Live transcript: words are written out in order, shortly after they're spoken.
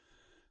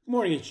Good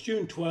morning, it's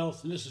June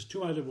 12th, and this is To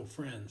My Liberal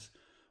Friends.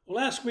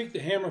 Well, last week the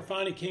hammer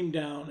finally came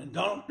down, and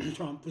Donald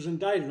Trump was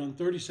indicted on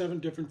 37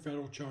 different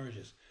federal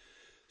charges.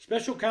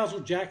 Special counsel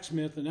Jack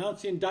Smith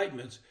announced the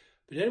indictments,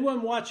 but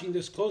anyone watching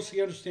this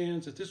closely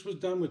understands that this was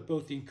done with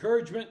both the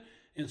encouragement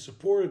and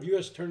support of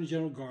U.S. Attorney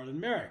General Garland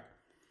Merrick.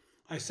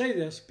 I say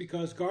this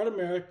because Garland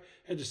Merrick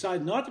had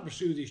decided not to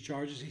pursue these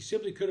charges. He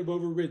simply could have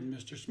overridden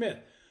Mr. Smith.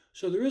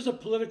 So there is a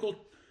political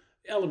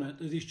element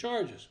to these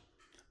charges.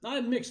 Now, I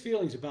have mixed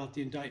feelings about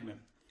the indictment.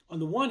 On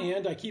the one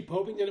hand, I keep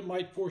hoping that it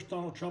might force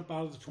Donald Trump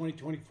out of the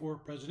 2024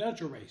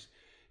 presidential race.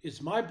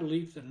 It's my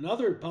belief that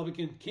another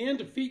Republican can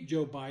defeat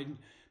Joe Biden,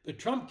 but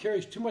Trump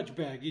carries too much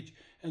baggage,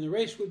 and the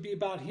race would be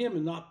about him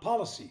and not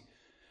policy.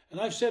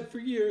 And I've said for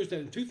years that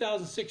in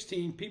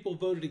 2016, people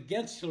voted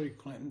against Hillary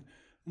Clinton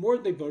more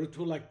than they voted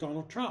to elect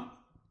Donald Trump.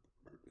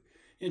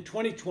 In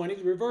 2020,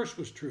 the reverse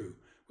was true,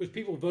 with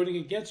people voting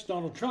against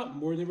Donald Trump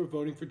more than they were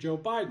voting for Joe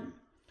Biden.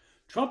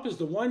 Trump is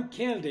the one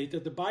candidate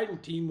that the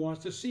Biden team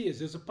wants to see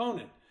as his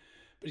opponent.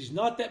 But he's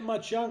not that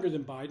much younger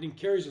than Biden and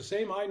carries the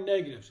same high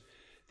negatives.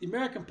 The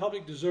American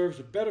public deserves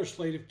a better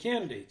slate of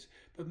candidates.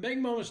 But make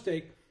no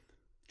mistake,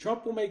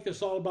 Trump will make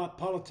this all about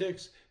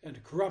politics and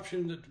the corruption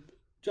in the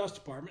Justice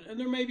Department, and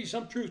there may be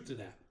some truth to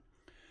that.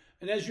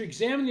 And as you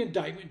examine the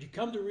indictment, you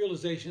come to the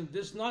realization that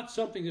this is not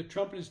something that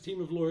Trump and his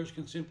team of lawyers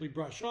can simply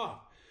brush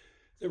off.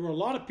 There were a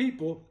lot of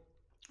people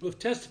who have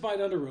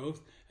testified under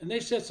oath, and they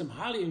said some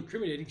highly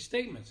incriminating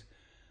statements.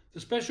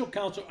 The special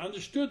counsel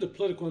understood the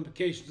political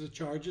implications of the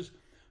charges,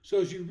 so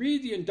as you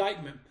read the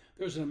indictment,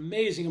 there's an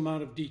amazing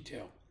amount of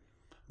detail.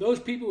 Those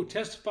people who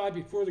testified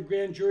before the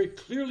grand jury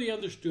clearly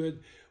understood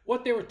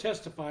what they were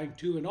testifying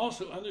to and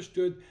also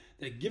understood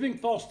that giving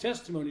false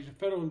testimony to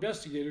federal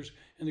investigators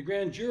and the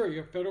grand jury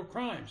are federal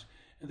crimes,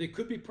 and they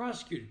could be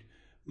prosecuted.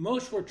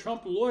 Most were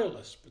Trump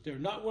loyalists, but they're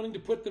not willing to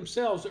put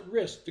themselves at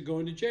risk to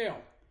going to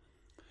jail.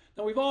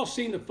 Now, we've all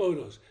seen the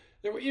photos.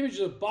 There were images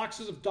of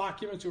boxes of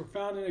documents that were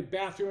found in a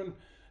bathroom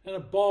and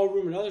a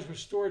ballroom, and others were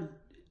stored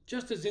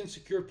just as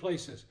insecure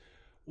places.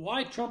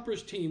 Why Trump or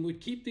his team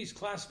would keep these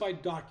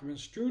classified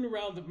documents strewn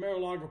around the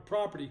Mar-a-Lago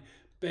property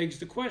begs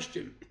the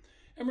question.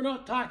 And we're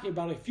not talking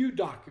about a few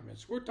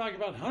documents. We're talking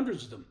about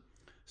hundreds of them.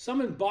 Some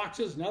in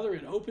boxes and other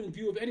in open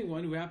view of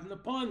anyone who happened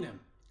upon them.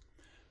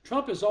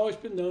 Trump has always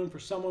been known for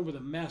someone with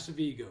a massive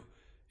ego.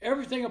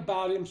 Everything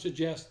about him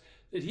suggests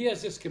that he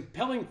has this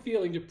compelling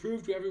feeling to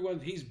prove to everyone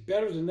that he's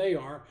better than they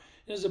are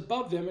and is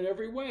above them in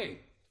every way.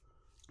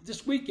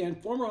 This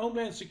weekend, former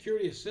Homeland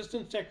Security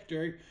Assistant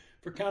Secretary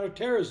for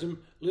Counterterrorism,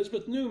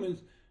 Elizabeth Newman,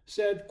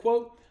 said,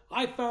 quote,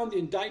 "I found the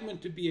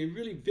indictment to be a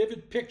really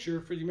vivid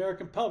picture for the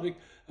American public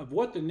of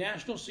what the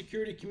national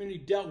security community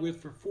dealt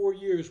with for 4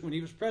 years when he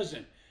was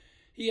president.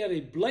 He had a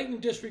blatant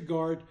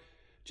disregard,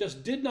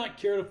 just did not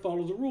care to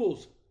follow the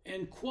rules,"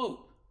 end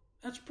quote.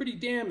 That's pretty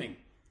damning.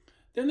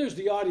 Then there's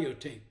the audio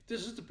tape.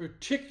 This is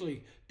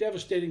particularly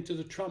devastating to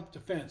the Trump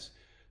defense.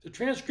 The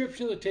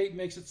transcription of the tape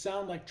makes it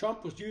sound like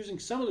Trump was using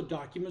some of the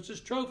documents as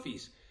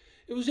trophies.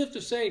 It was as if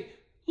to say,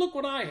 look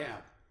what I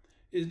have.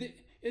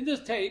 In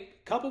this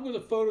tape, coupled with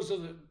the photos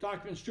of the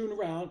documents strewn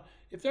around,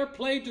 if they're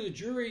played to the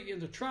jury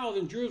in the trial,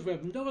 then jurors would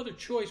have no other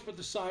choice but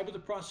to side with the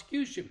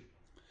prosecution.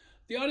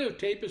 The audio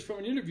tape is from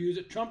an interview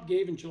that Trump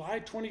gave in July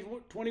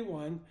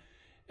 2021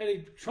 at a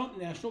Trump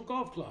National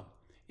Golf Club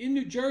in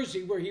New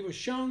Jersey, where he was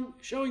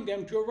showing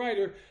them to a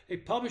writer, a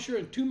publisher,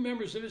 and 2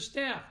 members of his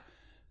staff.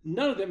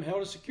 None of them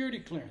held a security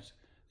clearance.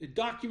 The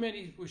document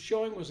he was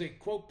showing was a,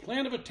 quote,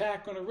 plan of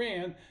attack on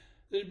Iran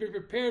that had been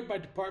prepared by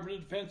Department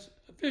of Defense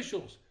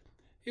officials.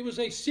 It was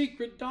a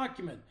secret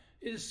document.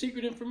 It is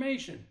secret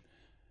information.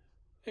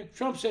 And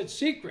Trump said,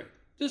 secret.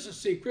 This is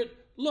secret.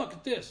 Look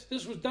at this.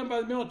 This was done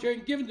by the military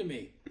and given to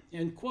me,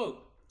 end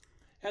quote.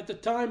 At the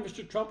time,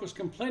 Mr. Trump was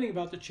complaining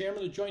about the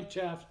chairman of the Joint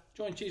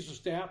Chiefs of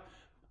Staff,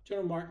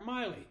 General Mark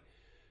Milley.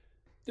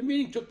 The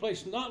meeting took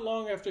place not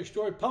long after a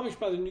story published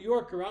by the New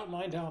Yorker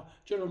outlined how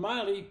General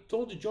Milley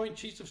told the Joint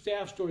Chiefs of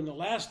Staff during the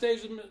last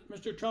days of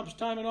Mr. Trump's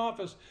time in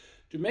office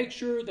to make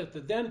sure that the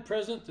then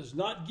president does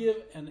not give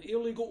an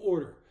illegal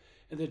order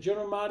and that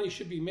General Milley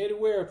should be made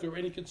aware if there were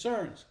any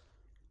concerns.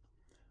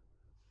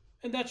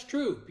 And that's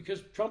true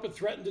because Trump had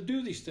threatened to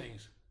do these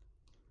things.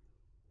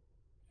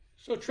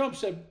 So Trump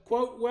said,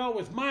 quote, well,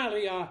 with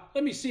Milley,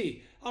 let me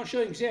see. I'll show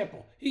you an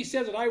example. He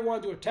said that I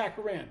wanted to attack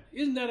Iran.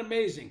 Isn't that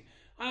amazing?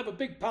 I have a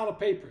big pile of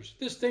papers.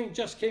 This thing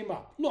just came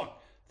up. Look,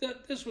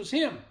 this was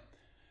him.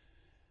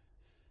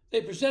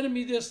 They presented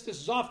me this.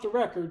 This is off the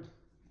record,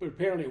 but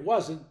apparently it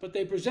wasn't. But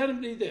they presented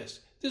me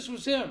this. This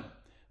was him.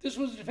 This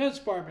was the Defense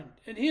Department.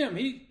 And him.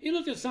 He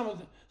looked at some of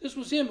them. This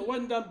was him. It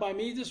wasn't done by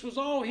me. This was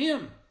all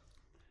him.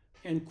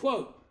 End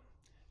quote.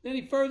 Then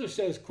he further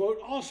says, quote,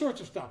 all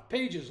sorts of stuff.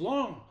 Pages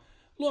long.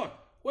 Look,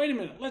 wait a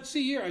minute. Let's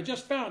see here. I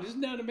just found.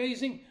 Isn't that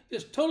amazing?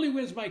 This totally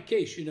wins my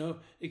case, you know,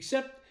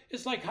 except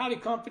it's like highly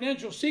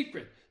confidential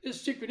secret. This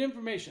secret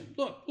information.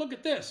 Look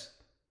at this.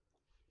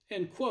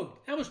 End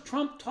quote. That was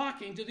Trump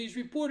talking to these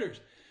reporters.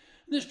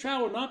 This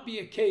trial will not be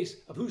a case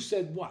of who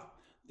said what.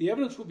 The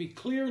evidence will be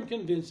clear and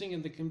convincing,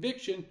 and the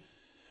conviction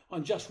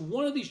on just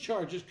one of these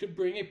charges could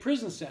bring a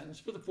prison sentence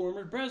for the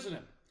former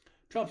president.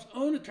 Trump's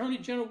own Attorney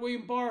General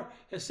William Barr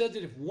has said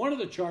that if one of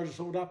the charges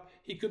hold up,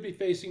 he could be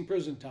facing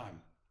prison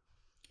time.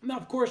 Now,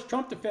 of course,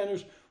 Trump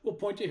defenders will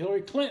point to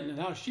Hillary Clinton and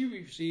how she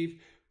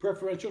received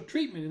preferential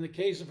treatment in the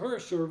case of her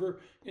server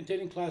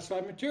containing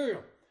classified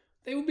material.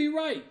 They will be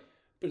right,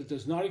 but it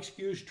does not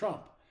excuse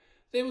Trump.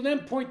 They will then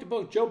point to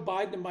both Joe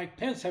Biden and Mike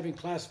Pence having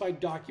classified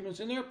documents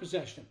in their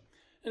possession.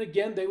 And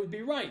again, they would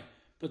be right.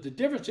 But the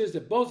difference is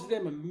that both of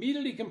them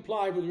immediately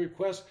complied with a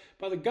request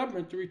by the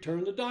government to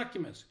return the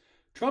documents.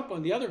 Trump,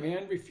 on the other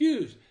hand,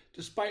 refused,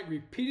 despite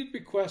repeated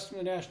requests from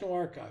the National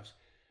Archives.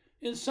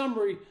 In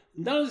summary,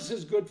 none of this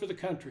is good for the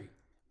country.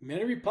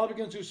 Many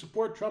Republicans who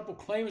support Trump will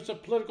claim it's a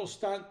political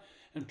stunt,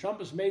 and Trump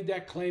has made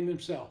that claim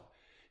himself.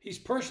 He's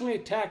personally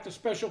attacked the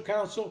special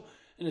counsel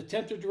and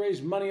attempted to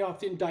raise money off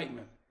the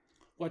indictment.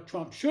 What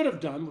Trump should have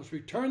done was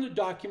return the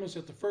documents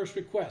at the first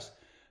request.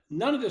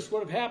 None of this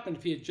would have happened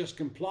if he had just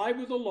complied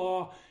with the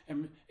law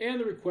and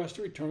the request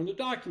to return the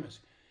documents.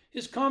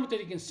 His comment that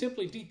he can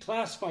simply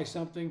declassify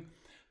something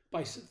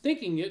by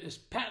thinking it is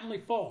patently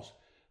false.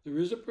 There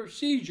is a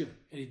procedure,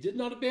 and he did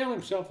not avail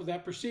himself of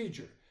that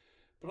procedure.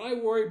 But I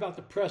worry about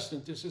the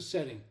precedent this is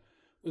setting.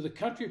 With the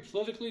country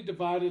politically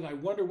divided, I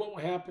wonder what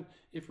will happen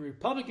if a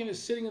Republican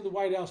is sitting in the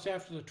White House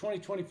after the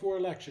 2024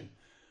 election.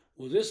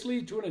 Will this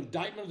lead to an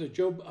indictment of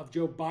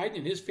Joe Biden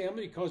and his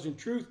family? Because in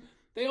truth,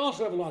 they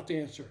also have a lot to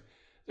answer.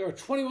 There are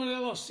 21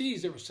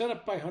 LLCs that were set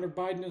up by Hunter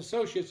Biden and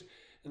associates,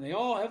 and they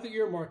all have the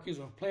earmarkings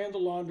of a plan to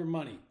launder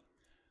money.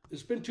 This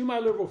has been To My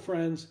Liberal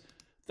Friends.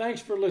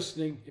 Thanks for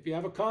listening. If you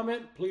have a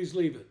comment, please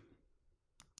leave it.